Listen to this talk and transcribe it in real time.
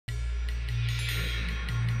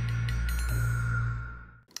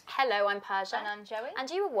Hello, I'm Persia. And I'm Joey. And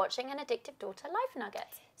you were watching an Addictive Daughter Life Nugget.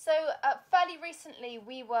 So, fairly recently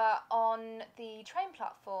we were on the train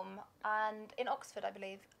platform and in Oxford, I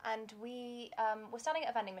believe, and we were standing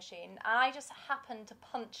at a vending machine, and I just happened to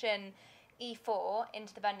punch in E4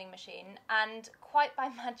 into the vending machine, and quite by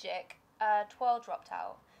magic, a twirl dropped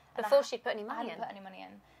out. Before she'd put any money I in? hadn't put any money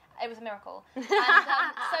in. It was a miracle. And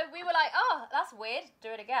so we were like, oh, that's weird, do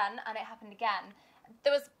it again, and it happened again.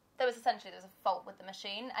 There was a fault with the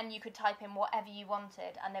machine, and you could type in whatever you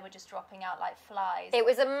wanted, and they were just dropping out like flies. It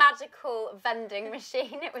was a magical vending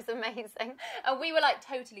machine. It was amazing. And we were like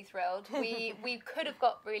totally thrilled. We could have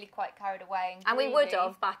got really quite carried away. And we would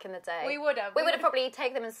have back in the day. We would have. We would have probably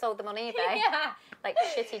taken them and sold them on eBay. Yeah. Like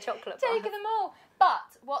shitty chocolate bars. Taken them all.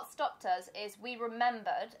 But what stopped us is we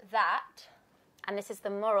remembered that... And this is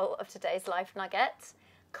the moral of today's Life Nugget.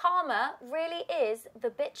 Karma really is the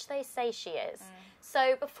bitch they say she is.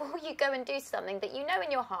 So before you go and do something that you know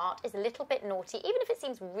in your heart is a little bit naughty, even if it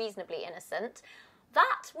seems reasonably innocent,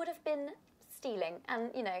 that would have been stealing.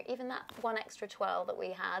 And, you know, even that one extra twirl that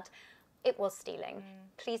we had, it was stealing.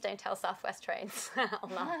 Please don't tell South West Trains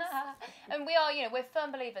on that. And we are, we're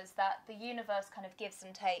firm believers that the universe kind of gives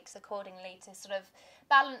and takes accordingly to sort of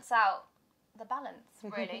balance out the balance,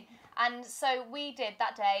 really. And so we did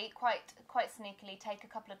that day quite sneakily take a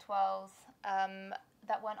couple of twirls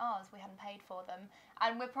that weren't ours. We hadn't paid for them,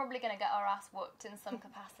 and we're probably going to get our ass whooped in some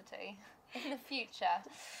capacity in the future.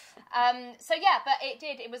 So yeah, but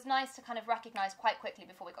it was nice to kind of recognise quite quickly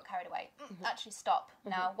before we got carried away. Actually, stop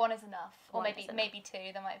now. One is enough, or maybe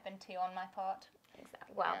two. There might have been two on my part.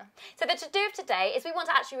 Exactly. Well, so the to-do of today is we want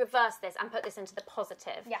to actually reverse this and put this into the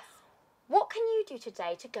positive. Yes. What can you do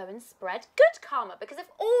today to go and spread good karma? Because if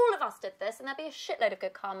all of us did this, then there'd be a shitload of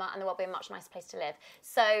good karma and the world would be a much nicer place to live.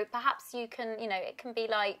 So perhaps you can, it can be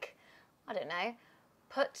like, I don't know,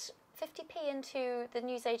 put 50p into the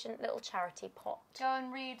newsagent little charity pot. Go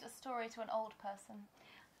and read a story to an old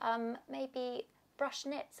person. Maybe brush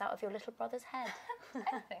nits out of your little brother's head.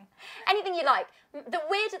 Anything. Anything you like. The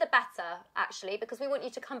weirder the better, actually, because we want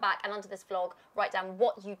you to come back and under this vlog write down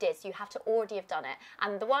what you did. So you have to already have done it.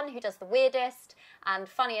 And the one who does the weirdest and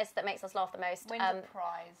funniest that makes us laugh the most wins a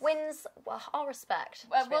prize. Wins our respect.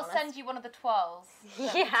 We'll send you one of the twirls.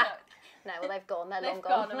 Yeah. No, well, they've gone. They're long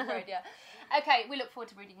gone. I'm afraid, yeah. Okay, we look forward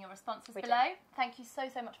to reading your responses below. Thank you so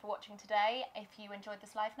much for watching today. If you enjoyed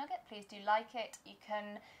this Life Nugget, please do like it. You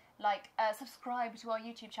can subscribe to our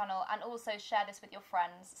YouTube channel and also share this with your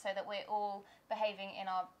friends so that we're all behaving in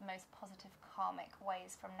our most positive karmic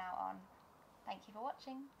ways from now on. Thank you for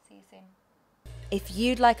watching. See you soon. If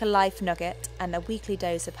you'd like a Life Nugget and a weekly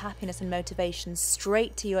dose of happiness and motivation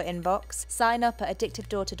straight to your inbox, sign up at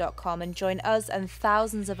addictive-daughter.com and join us and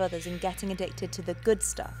thousands of others in getting addicted to the good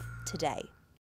stuff today.